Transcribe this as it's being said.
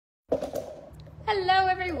Hello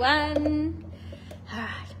everyone.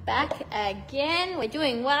 Alright, back again. We're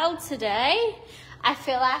doing well today. I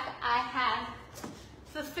feel like I have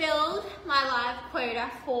fulfilled my live quota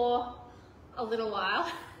for a little while.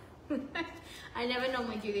 I never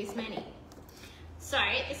normally do this many. So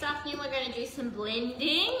this afternoon we're going to do some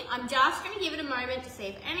blending. I'm just going to give it a moment to see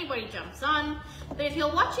if anybody jumps on. But if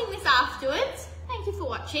you're watching this afterwards, thank you for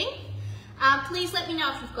watching. Please let me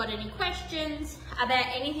know if you've got any questions about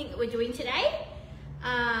anything that we're doing today.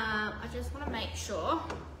 I just want to make sure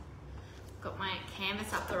I've got my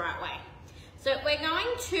canvas up the right way. So we're going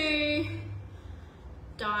to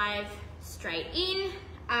dive straight in,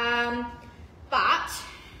 but I'm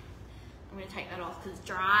going to take that off because it's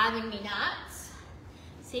driving me nuts.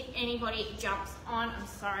 See if anybody jumps on. I'm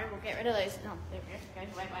sorry, we'll get rid of those. No, there we go. It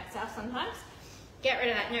goes away by itself sometimes. Get rid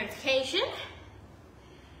of that notification.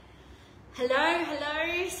 Hello,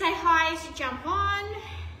 hello. Say hi as you jump on.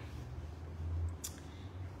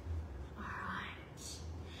 Alright.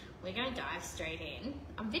 We're going to dive straight in.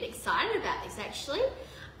 I'm a bit excited about this actually.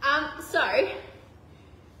 So,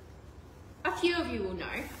 a few of you will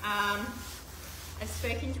know. I've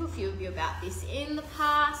spoken to a few of you about this in the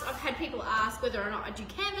past. I've had people ask whether or not I do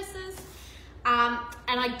canvases, and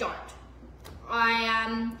I don't.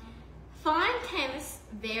 I find canvas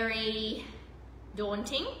very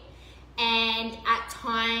daunting, and at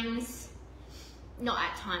times, not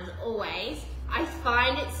at times, always, I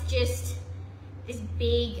find it's just this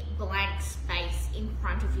big blank space in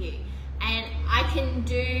front of you. And I can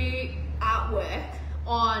do artwork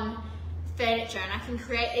on furniture and I can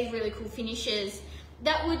create these really cool finishes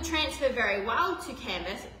that would transfer very well to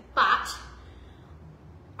canvas, but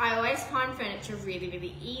I always find furniture really,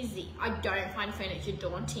 really easy. I don't find furniture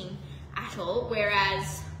daunting at all,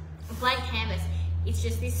 whereas a blank canvas, it's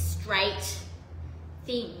just this straight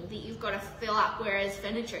thing that you've got to fill up, whereas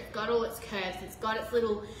furniture, it's got all its curves, it's got its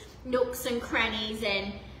little nooks and crannies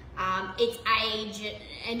and its age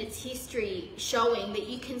and its history showing that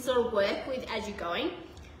you can sort of work with as you're going.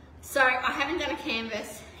 So I haven't done a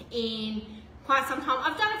canvas in quite some time.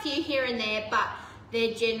 I've done a few here and there, but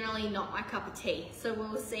they're generally not my cup of tea. So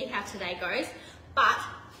we'll see how today goes. But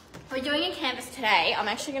we're doing a canvas today. I'm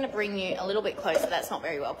actually going to bring you a little bit closer. That's not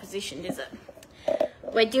very well positioned, is it?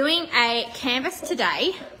 We're doing a canvas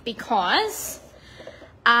today because,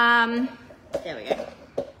 there we go.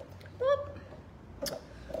 Whoop.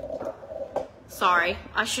 Sorry,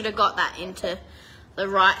 I should have got that into the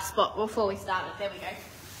right spot before we started. There we go.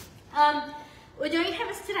 We're doing a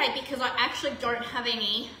canvas today because I actually don't have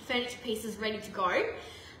any furniture pieces ready to go.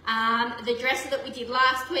 The dresser that we did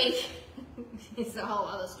last week is a whole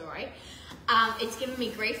other story. It's given me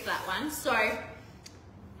grief for that one. So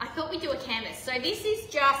I thought we'd do a canvas. So this is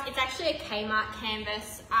just, it's actually a Kmart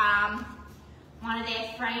canvas, one of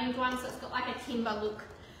their framed ones. So it's got like a timber look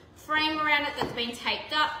frame around it that's been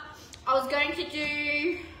taped up. I was going to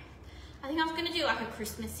do, I think I was going to do like a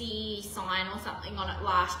Christmassy sign or something on it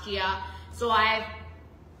last year. So I've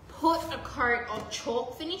put a coat of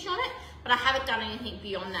chalk finish on it, but I haven't done anything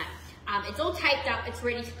beyond that. It's all taped up, it's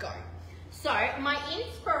ready to go. So my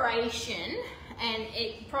inspiration, and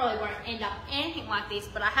it probably won't end up anything like this,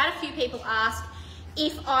 but I had a few people ask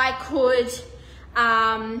if I could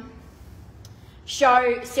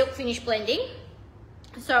show silk finish blending.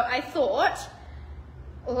 So I thought,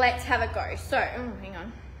 let's have a go. So, oh, hang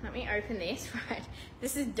on. Let me open this, right?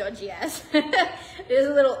 This is dodgy as. There's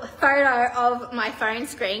a little photo of my phone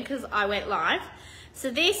screen because I went live. So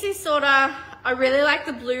this is sort of, I really like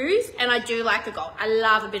the blues and I do like the gold. I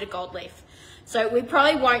love a bit of gold leaf. So we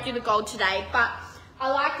probably won't do the gold today, but I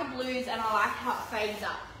like the blues and I like how it fades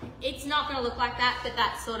up. It's not gonna look like that, but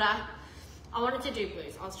that's sort of, I wanted to do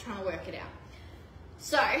blues. I was trying to work it out.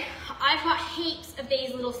 So I've got heaps of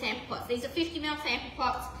these little sample pots. These are 50ml sample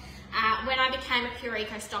pots. When I became a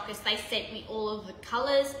Pureco stockist, they sent me all of the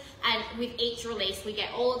colours, and with each release we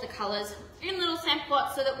get all of the colours in little sample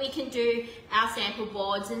pots so that we can do our sample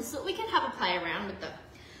boards and so that we can have a play around with them.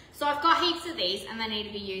 So I've got heaps of these and they need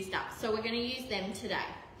to be used up, so we're going to use them today.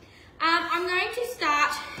 I'm going to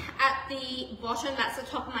start at the bottom. That's the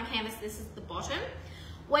top of my canvas, this is the bottom.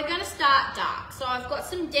 We're going to start dark. So I've got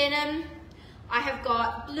some denim, I have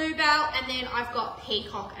got bluebell, and then I've got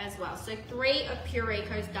peacock as well. So 3 of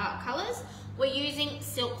Pureco's dark colours. We're using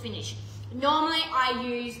silk finish. Normally I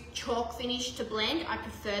use chalk finish to blend. I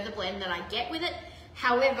prefer the blend that I get with it.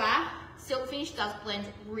 However, silk finish does blend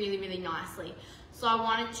really, really nicely. So I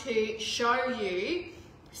wanted to show you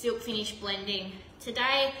silk finish blending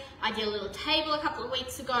today. I did a little table a couple of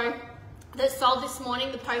weeks ago that sold this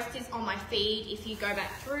morning. The post is on my feed. If you go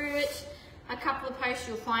back through it, a couple of posts,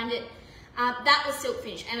 you'll find it. That was silk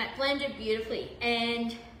finish and it blended beautifully.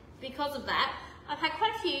 And because of that, I've had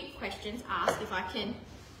quite a few questions asked if I can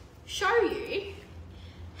show you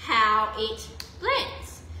how it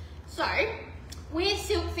blends. So with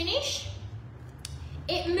silk finish,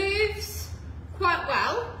 it moves quite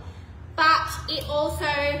well, but it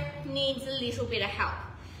also needs a little bit of help.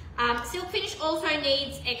 Silk finish also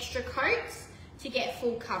needs extra coats to get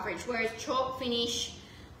full coverage, whereas chalk finish,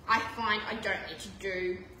 I find I don't need to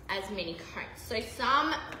do as many coats. So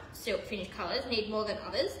some silk finish colours need more than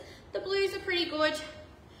others. The blues are pretty good,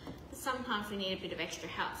 but sometimes we need a bit of extra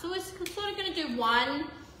help. So we're sort of going to do one.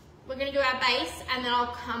 We're going to do our base, and then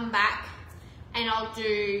I'll come back and I'll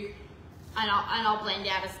blend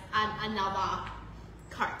out another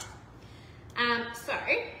coat. So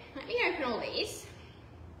let me open all these.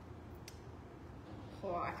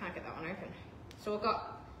 Oh, I can't get that one open. So we've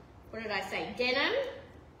got, what did I say? Denim.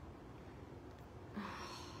 Oh,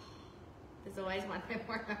 there's always one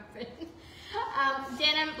more open.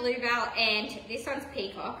 Denim, bluebell, and this one's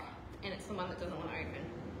peacock, and it's the one that doesn't want to open.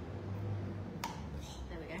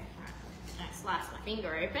 There we go. All right. I slice my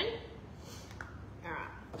finger open. All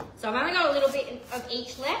right. So I've only got a little bit of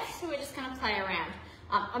each left, so we're just going to play around.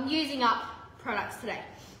 I'm using up products today.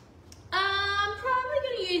 I'm probably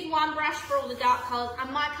going to use one brush for all the dark colours. I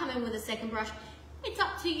might come in with a second brush. It's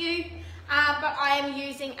up to you. But I am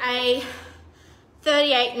using a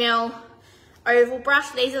 38mm oval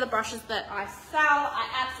brush. These are the brushes that I sell. I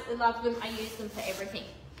absolutely love them. I use them for everything.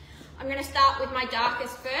 I'm going to start with my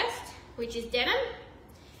darkest first, which is denim.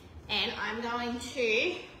 And I'm going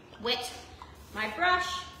to wet my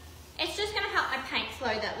brush. It's just going to help my paint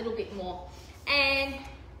flow that little bit more. And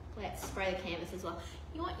let's spray the canvas as well.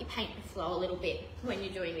 You want your paint to flow a little bit when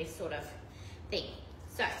you're doing this sort of thing.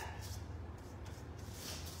 So,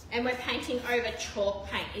 and we're painting over chalk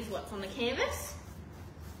paint is what's on the canvas.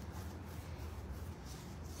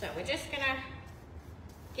 So we're just gonna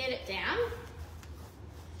get it down.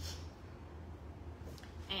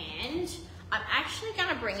 And I'm actually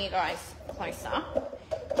gonna bring you guys closer.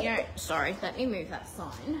 You know, sorry, let me move that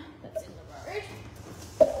sign that's in the road.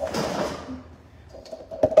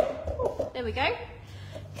 There we go.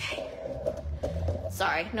 Okay.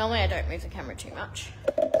 Sorry, normally I don't move the camera too much.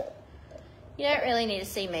 You don't really need to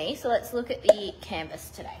see me, so let's look at the canvas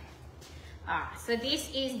today. Alright, so this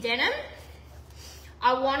is denim.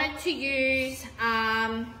 I wanted to use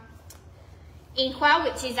Inkwell,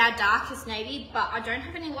 which is our darkest navy, but I don't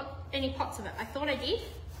have any pots of it. I thought I did,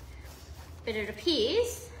 but it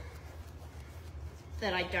appears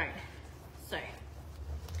that I don't. So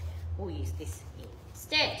we'll use this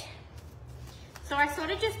instead. So I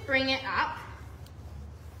sort of just bring it up.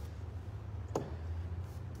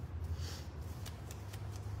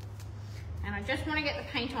 And I just want to get the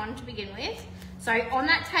paint on to begin with. So on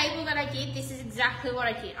that table that I did, this is exactly what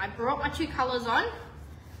I did. I brought my two colours on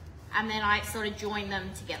and then I sort of joined them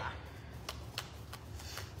together.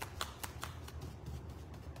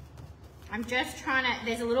 I'm just trying to,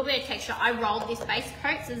 there's a little bit of texture. I rolled this base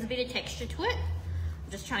coat, so there's a bit of texture to it.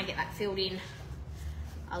 I'm just trying to get that filled in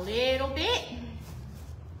a little bit.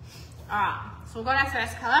 All right, so we've got our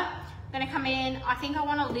first colour. I'm gonna come in, I think I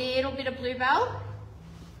want a little bit of bluebell.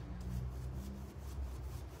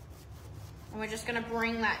 And we're just gonna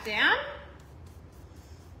bring that down.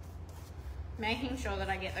 Making sure that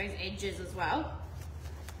I get those edges as well.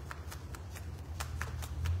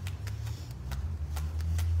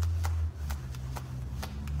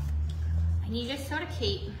 And you just sort of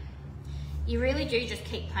you really do just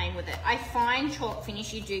keep playing with it. I find chalk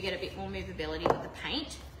finish, you do get a bit more movability with the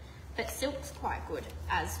paint, but silk's quite good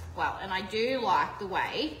as well. And I do like the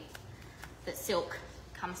way that silk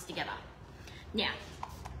comes together. Now,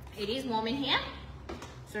 it is warm in here,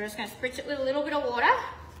 so we're just going to spritz it with a little bit of water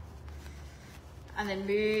and then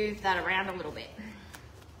move that around a little bit.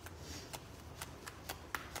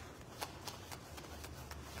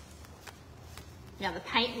 Now the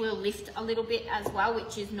paint will lift a little bit as well,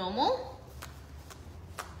 which is normal.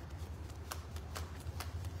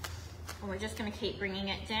 And we're just going to keep bringing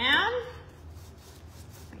it down.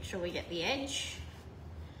 Make sure we get the edge.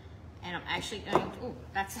 And I'm actually going to, oh,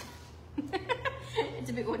 that's,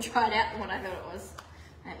 it's a bit more dried out than what I thought it was.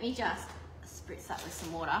 Let me just spritz that with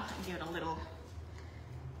some water and give it a little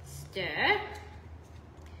stir.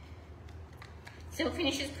 Silk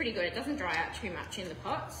finish is pretty good. It doesn't dry out too much in the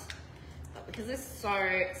pots, but because there's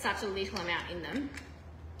such a little amount in them,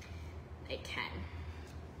 it can.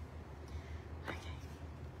 Okay.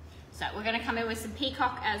 So we're going to come in with some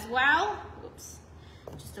peacock as well. Whoops,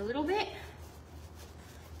 just a little bit.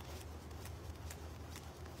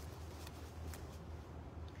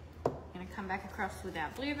 Come back across with our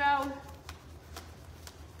bluebell.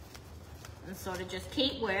 and sort of just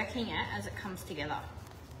keep working it as it comes together.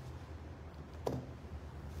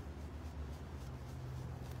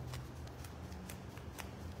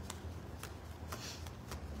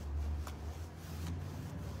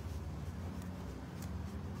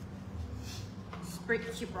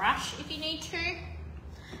 Spritz your brush if you need to.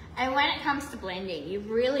 And when it comes to blending, you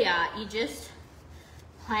really are, you're just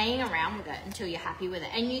playing around with it until you're happy with it.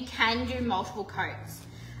 And you can do multiple coats.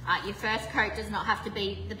 Your first coat does not have to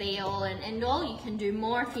be the be all and end all. You can do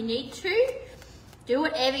more if you need to. Do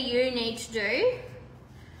whatever you need to do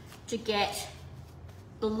to get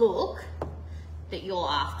the look that you're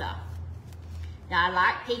after. Now I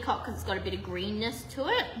like Peacock because it's got a bit of greenness to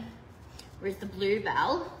it, whereas the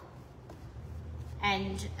Bluebell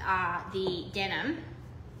and the Denim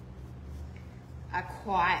are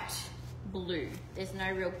quite blue. There's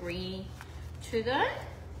no real green to them.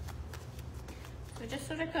 So just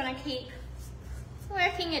sort of gonna keep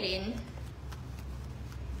working it in.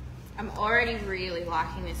 I'm already really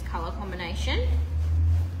liking this color combination.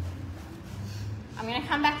 I'm gonna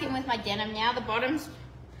come back in with my Denim now. The bottom's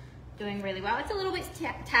doing really well. It's a little bit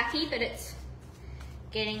tacky, but it's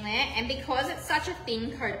getting there. And because it's such a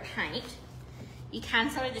thin coat of paint, you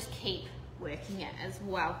can sort of just keep working it as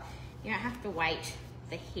well. You don't have to wait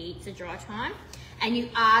the heat to dry time. And you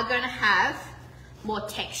are gonna have more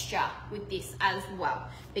texture with this as well,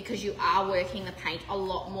 because you are working the paint a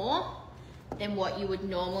lot more than what you would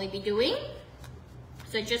normally be doing.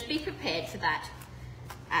 So just be prepared for that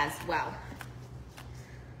as well.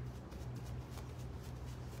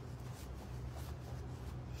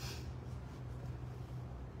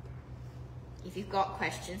 If you've got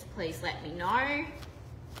questions, please let me know.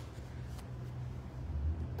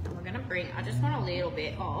 And we're gonna bring, I just want a little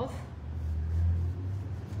bit of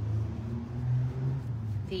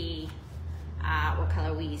the, what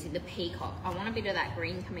color are we using? The Peacock. I want a bit of that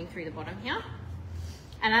green coming through the bottom here.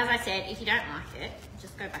 And as I said, if you don't like it,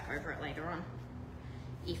 just go back over it later on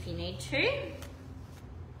if you need to.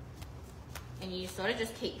 And you sort of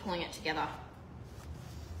just keep pulling it together.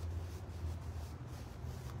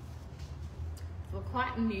 We're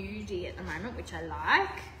quite nudie at the moment, which I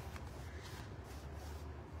like.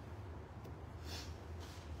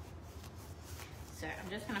 So I'm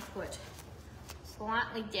just gonna put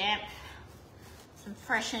slightly damp, some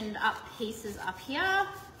freshened up pieces up here.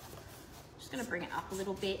 Just gonna bring it up a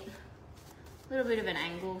little bit of an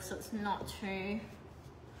angle so it's not too,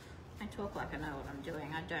 I talk like I know what I'm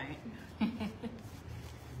doing, I don't.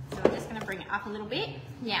 So I'm just gonna bring it up a little bit.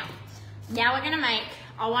 Now we're gonna make,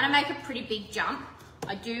 I wanna make a pretty big jump.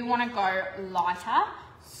 I do wanna go lighter.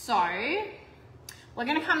 So we're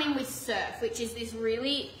gonna come in with Surf, which is this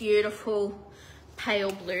really beautiful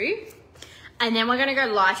pale blue. And then we're gonna go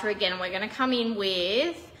lighter again. We're gonna come in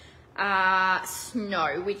with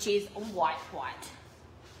Snow, which is white.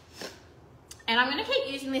 And I'm gonna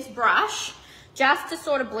keep using this brush just to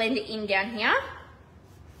sort of blend it in down here.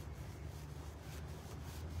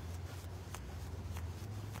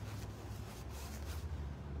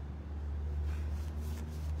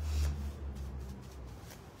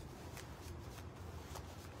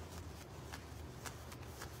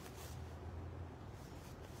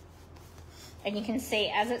 And you can see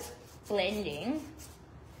as it's blending,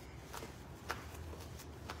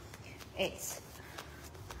 it's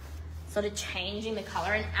sort of changing the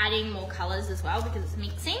color and adding more colors as well because it's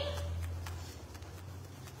mixing.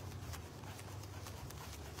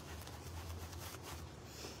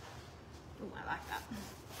 Oh, I like that.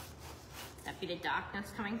 That bit of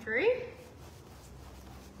darkness coming through.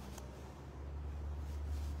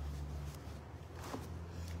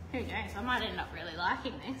 Who knows, I might end up really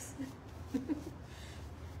liking this.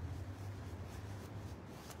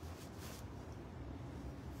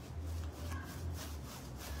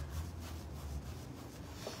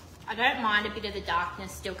 I don't mind a bit of the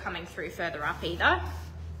darkness still coming through further up either.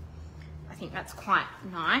 I think that's quite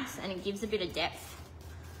nice and it gives a bit of depth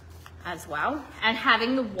as well. And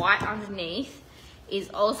having the white underneath is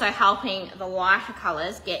also helping the lighter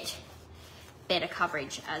colours get better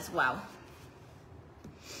coverage as well.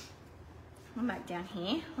 I'm back down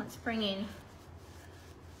here. Let's bring in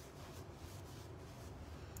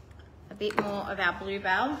a bit more of our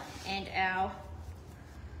Bluebell and our,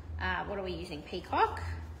 what are we using? Peacock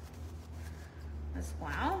as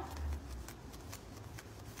well.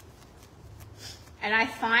 And I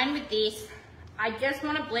find with this, I just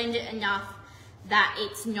want to blend it enough that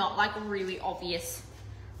it's not like really obvious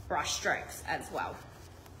brush strokes as well.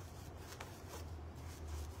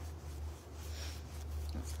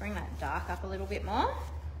 Let's bring that dark up a little bit more.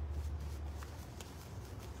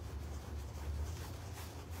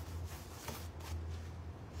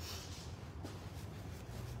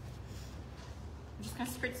 just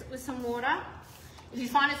gonna spritz it with some water. If you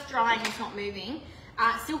find it's dry and it's not moving,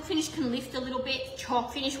 silk finish can lift a little bit.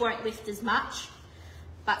 Chalk finish won't lift as much,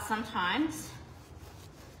 but sometimes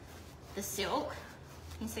the silk,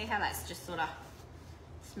 you can see how that's just sort of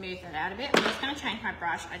smoothed it out a bit. I'm just gonna change my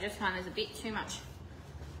brush. I just find there's a bit too much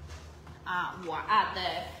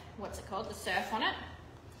the surf on it.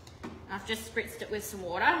 I've just spritzed it with some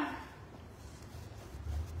water.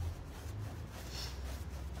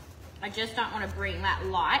 I just don't want to bring that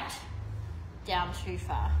light down too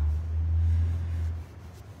far.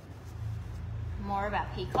 More of our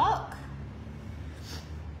peacock.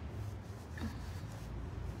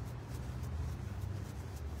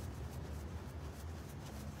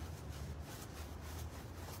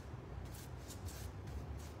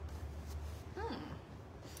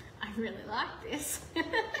 I really like this.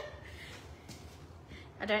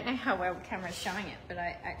 I don't know how well the camera's showing it, but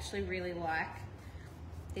I actually really like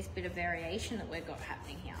this bit of variation that we've got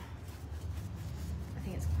happening here. I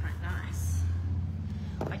think it's quite nice.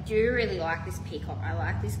 I do really like this peacock. I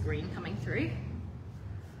like this green coming through.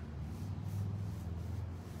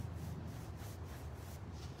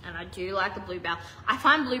 And I do like the bluebell. I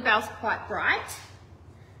find bluebells quite bright.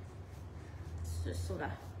 Let's just sort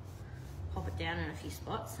of pop it down in a few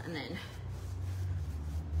spots and then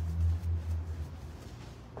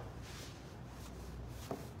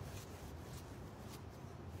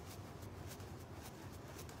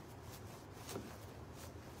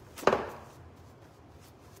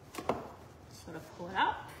sort of pull it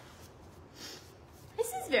up.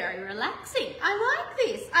 This is very relaxing. I like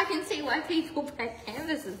this. I can see why people paint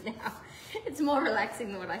canvases now. It's more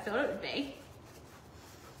relaxing than what I thought it would be.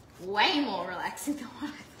 Way more relaxing than what I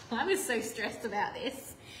thought. I was so stressed about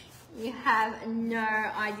this. You have no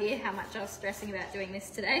idea how much I was stressing about doing this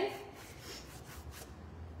today.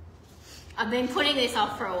 I've been putting this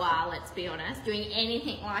off for a while, let's be honest, doing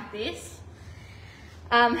anything like this.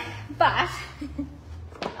 But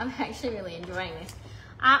I'm actually really enjoying this.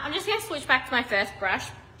 I'm just gonna switch back to my first brush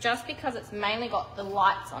just because it's mainly got the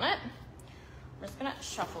lights on it. I'm just gonna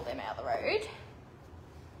shuffle them out of the road.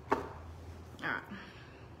 All right.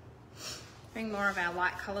 Bring more of our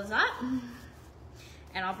light colours up.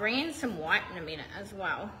 And I'll bring in some white in a minute as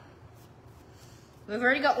well. We've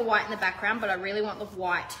already got the white in the background, but I really want the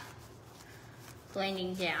white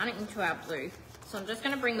blending down into our blue. So I'm just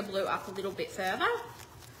going to bring the blue up a little bit further.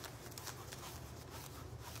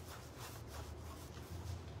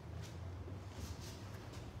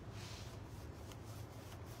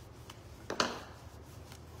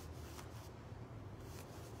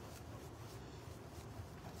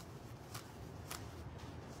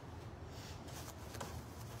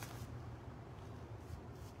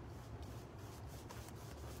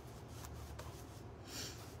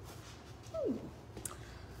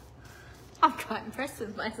 I'm quite impressed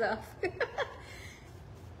with myself.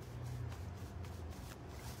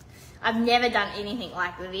 I've never done anything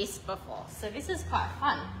like this before, so this is quite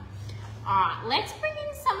fun. All right, let's bring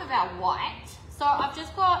in some of our white. So I've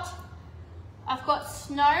got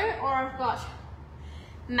snow or I've got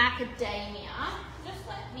macadamia. Just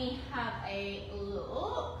let me have a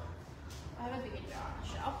look. I have a bigger jar on the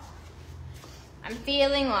shelf. I'm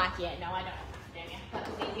feeling like, yeah, no, I don't want macadamia.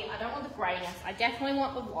 That was easy. I don't want the greyness. I definitely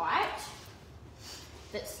want the white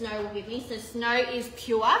that snow will give me. So snow is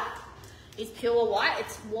pure white.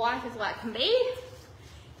 It's white as white can be.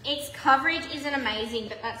 Its coverage isn't amazing,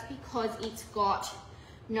 but that's because it's got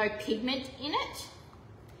no pigment in it.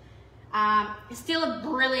 It's still a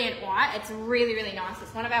brilliant white. It's really, really nice.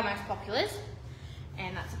 It's one of our most populars,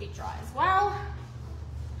 and that's a bit dry as well.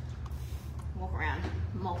 Walk around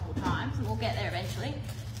multiple times and we'll get there eventually.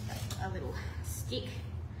 A little stick.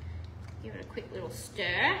 Give it a quick little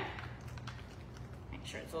stir. Make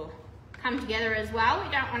sure it's all come together as well.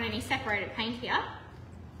 We don't want any separated paint here.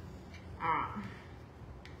 Alright.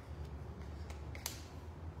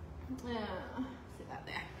 Sit that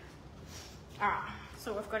there. Alright,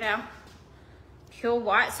 so we've got our pure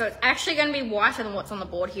white. So it's actually going to be whiter than what's on the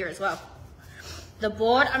board here as well. The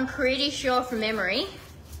board, I'm pretty sure from memory,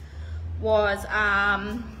 was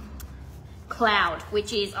cloud,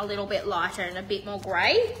 which is a little bit lighter and a bit more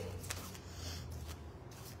grey.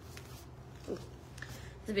 There's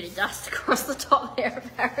a bit of dust across the top there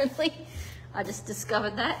apparently. I just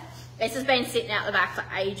discovered that. This has been sitting out the back for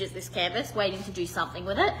ages, this canvas, waiting to do something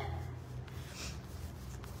with it.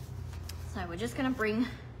 So we're just going to bring, get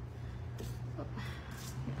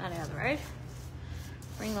that out of the road.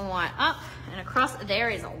 Bring the white up and across. There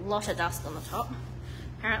is a lot of dust on the top.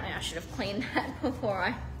 Apparently I should have cleaned that before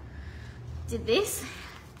I did this.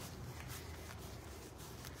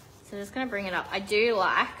 So just going to bring it up. I do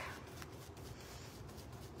like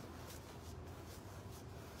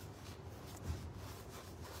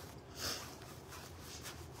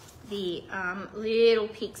the little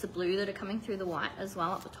peaks of blue that are coming through the white as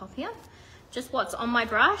well at the top here. Just what's on my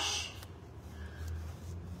brush.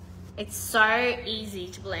 It's so easy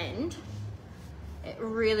to blend. It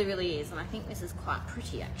really, really is. And I think this is quite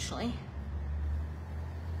pretty actually.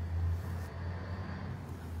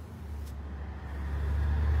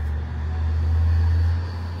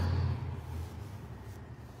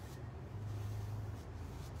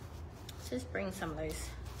 Just bring some of those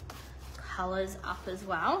colors up as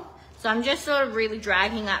well. So I'm just sort of really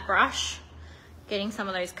dragging that brush, getting some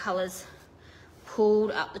of those colors pulled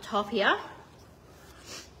up the top here.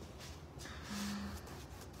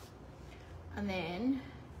 And then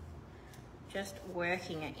just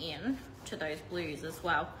working it in to those blues as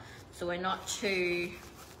well. So we're not too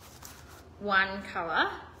one color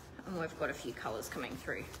and we've got a few colors coming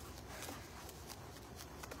through.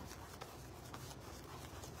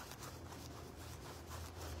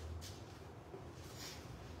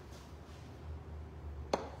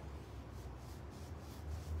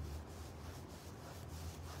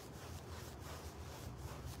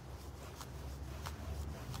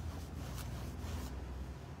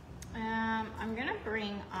 I'm gonna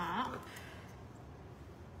bring up,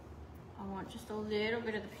 I want just a little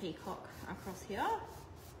bit of the peacock across here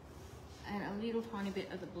and a little tiny bit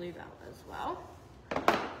of the bluebell as well.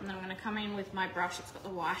 And then I'm gonna come in with my brush, it's got the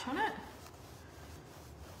white on it.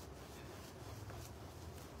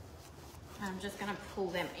 And I'm just gonna pull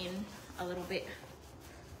them in a little bit.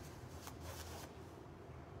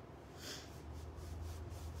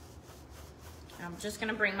 I'm just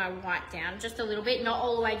going to bring my white down just a little bit, not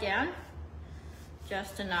all the way down,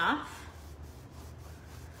 just enough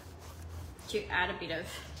to add a bit of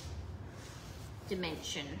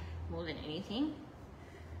dimension more than anything.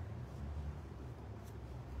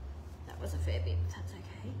 That was a fair bit, but that's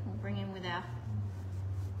okay. We'll bring in with our,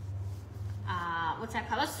 what's our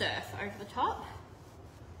colour? Surf over the top.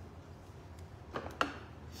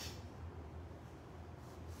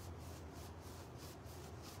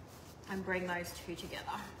 And bring those two together.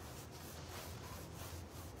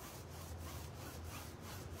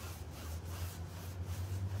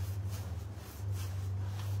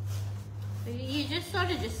 So you just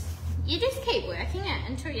sort of you just keep working it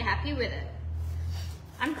until you're happy with it.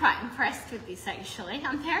 I'm quite impressed with this actually.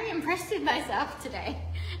 I'm very impressed with myself today.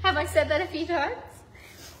 Have I said that a few times?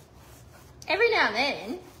 Every now and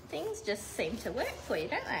then, things just seem to work for you,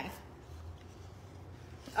 don't they?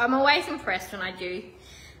 I'm always impressed when I do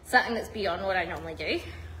something that's beyond what I normally do.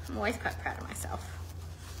 I'm always quite proud of myself.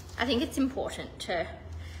 I think it's important to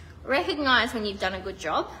recognize when you've done a good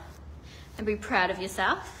job and be proud of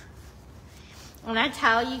yourself. And I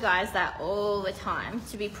tell you guys that all the time,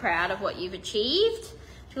 to be proud of what you've achieved.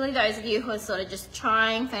 Particularly those of you who are sort of just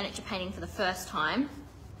trying furniture painting for the first time.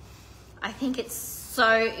 I think it's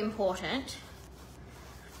so important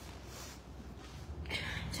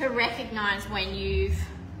to recognize when you've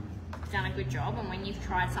done a good job and when you've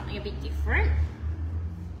tried something a bit different.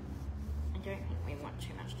 I don't think we want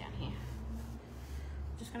too much down here.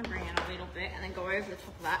 I'm just going to bring in a little bit and then go over the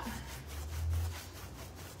top of that.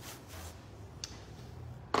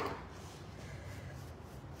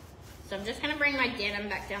 So I'm just going to bring my denim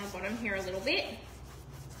back down the bottom here a little bit.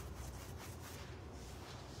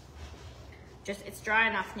 It's dry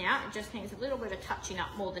enough now. It just needs a little bit of touching up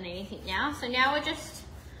more than anything now. So now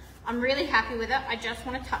I'm really happy with it. I just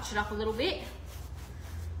want to touch it up a little bit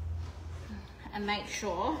and make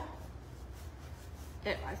sure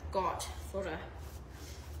that I've got sort of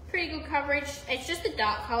pretty good coverage. It's just a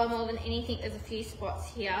dark color more than anything. There's a few spots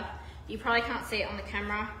here. You probably can't see it on the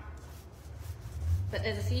camera, but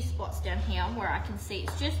there's a few spots down here where I can see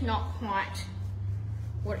it's just not quite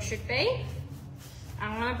what it should be.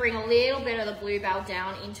 I'm going to bring a little bit of the bluebell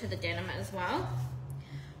down into the denim as well,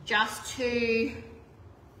 just to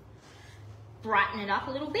brighten it up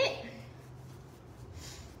a little bit,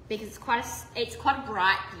 because it's quite a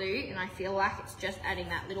bright blue, and I feel like it's just adding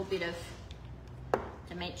that little bit of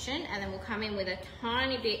dimension. And then we'll come in with a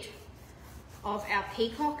tiny bit of our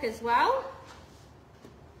peacock as well.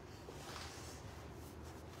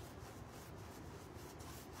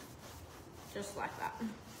 Just like that.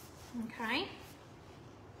 Okay.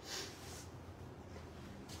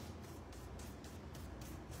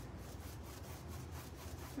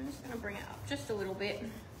 I'm just going to bring it up just a little bit.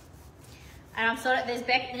 And I'm sort of, there's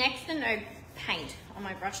next to no paint on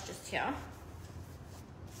my brush just here.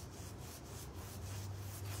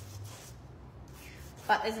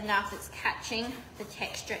 But there's enough that's catching the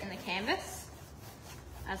texture in the canvas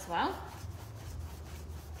as well.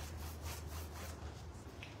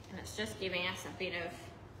 And it's just giving us a bit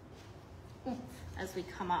of oomph as we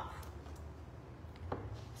come up.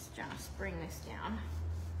 Just just bring this down.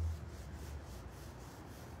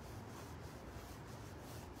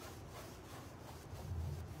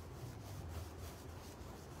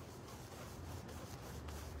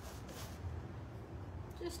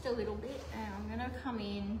 Just a little bit, and I'm going to come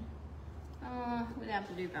in with our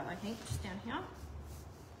bluebell, I think, just down here.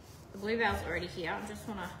 The bluebell's already here. I just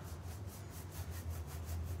want to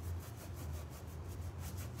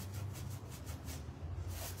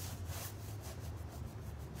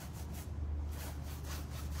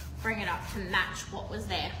bring it up to match what was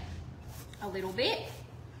there a little bit.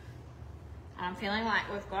 And I'm feeling like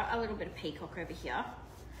we've got a little bit of peacock over here.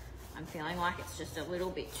 I'm feeling like it's just a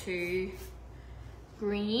little bit too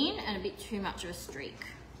green and a bit too much of a streak.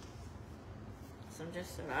 So I'm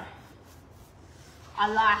just sort of, I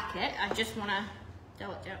like it. I just want to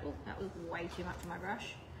dull it down. Oh, that was way too much on my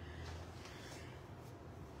brush.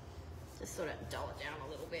 Just sort of dull it down a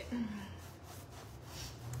little bit.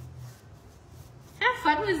 How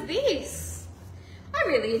fun was this? I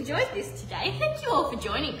really enjoyed this today. Thank you all for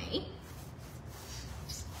joining me.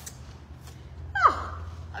 Oh,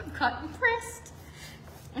 I'm quite impressed.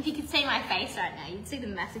 If you could see my face right now, you'd see the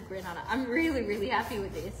massive grin on it. I'm really, really happy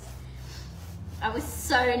with this. I was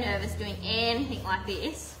so nervous doing anything like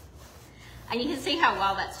this. And you can see how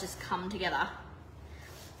well that's just come together.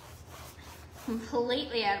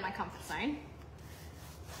 Completely out of my comfort zone.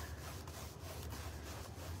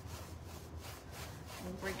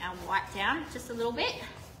 We'll bring our white down just a little bit.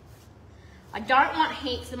 I don't want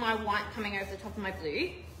heaps of my white coming over the top of my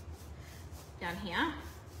blue. Down here.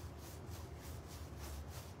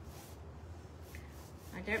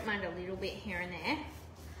 I don't mind a little bit here and there,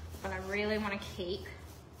 but I really want to keep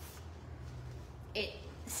it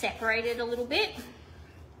separated a little bit.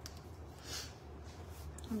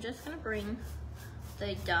 I'm just going to bring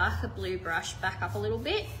the darker blue brush back up a little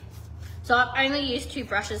bit. So I've only used 2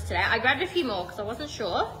 brushes today. I grabbed a few more because I wasn't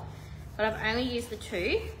sure, but I've only used the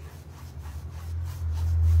 2.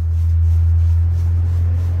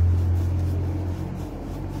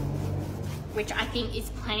 Which I think is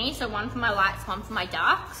plenty. So one for my lights, one for my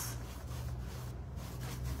darks.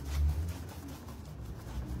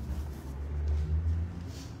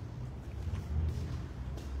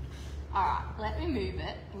 All right, let me move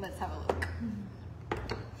it and let's have a look.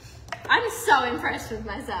 I'm so impressed with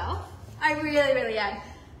myself. I really, really am.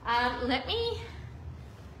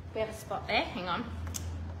 We have a spot there, hang on.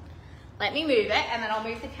 Let me move it and then I'll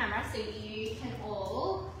move the camera so you can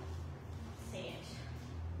all see it.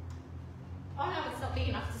 Oh no, it's not big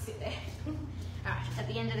enough to sit there. All right, at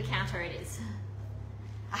the end of the counter it is.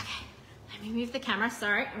 Okay, let me move the camera.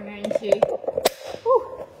 Sorry, I'm going to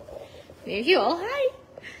move you all. Hi.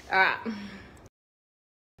 All right,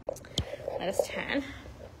 let us turn.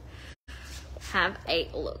 Have a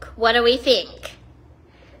look. What do we think?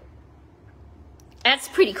 That's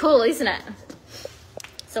pretty cool, isn't it?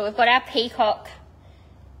 So we've got our peacock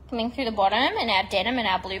coming through the bottom and our denim and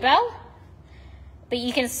our bluebell. But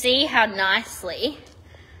you can see how nicely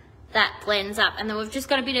that blends up. And then we've just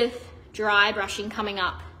got a bit of dry brushing coming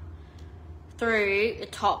up through the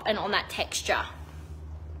top and on that texture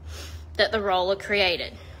that the roller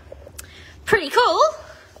created. Pretty cool.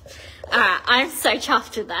 All right, I'm so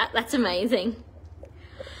chuffed with that. That's amazing.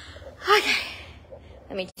 Okay,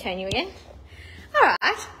 let me turn you again. All right,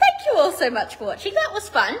 thank you all so much for watching. That was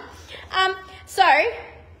fun. So,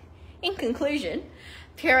 in conclusion,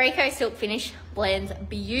 Pureco Silk Finish blends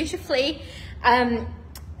beautifully.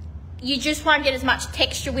 You just won't get as much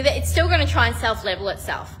texture with it. It's still going to try and self-level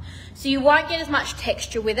itself. So you won't get as much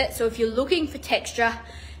texture with it. So if you're looking for texture,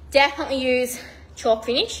 definitely use Chalk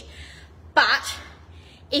Finish. But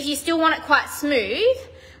if you still want it quite smooth,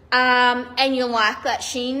 and you like that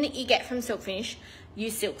sheen that you get from Silk Finish,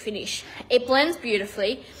 use Silk Finish. It blends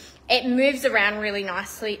beautifully. It moves around really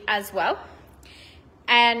nicely as well.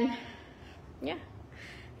 And yeah,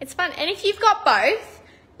 it's fun. And if you've got both,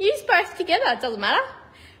 use both together. It doesn't matter.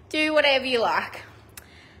 Do whatever you like.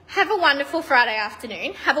 Have a wonderful Friday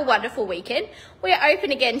afternoon. Have a wonderful weekend. We're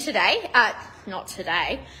open again today. Not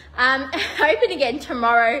today. Open again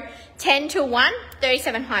tomorrow, 10 till 1,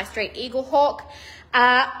 37 High Street, Eaglehawk.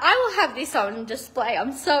 I will have this on display.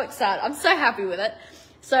 I'm so excited. I'm so happy with it.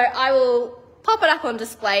 So I will pop it up on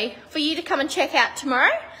display for you to come and check out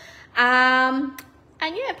tomorrow. And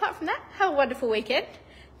yeah, apart from that, have a wonderful weekend.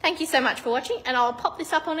 Thank you so much for watching, and I'll pop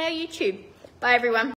this up on our YouTube. Bye, everyone.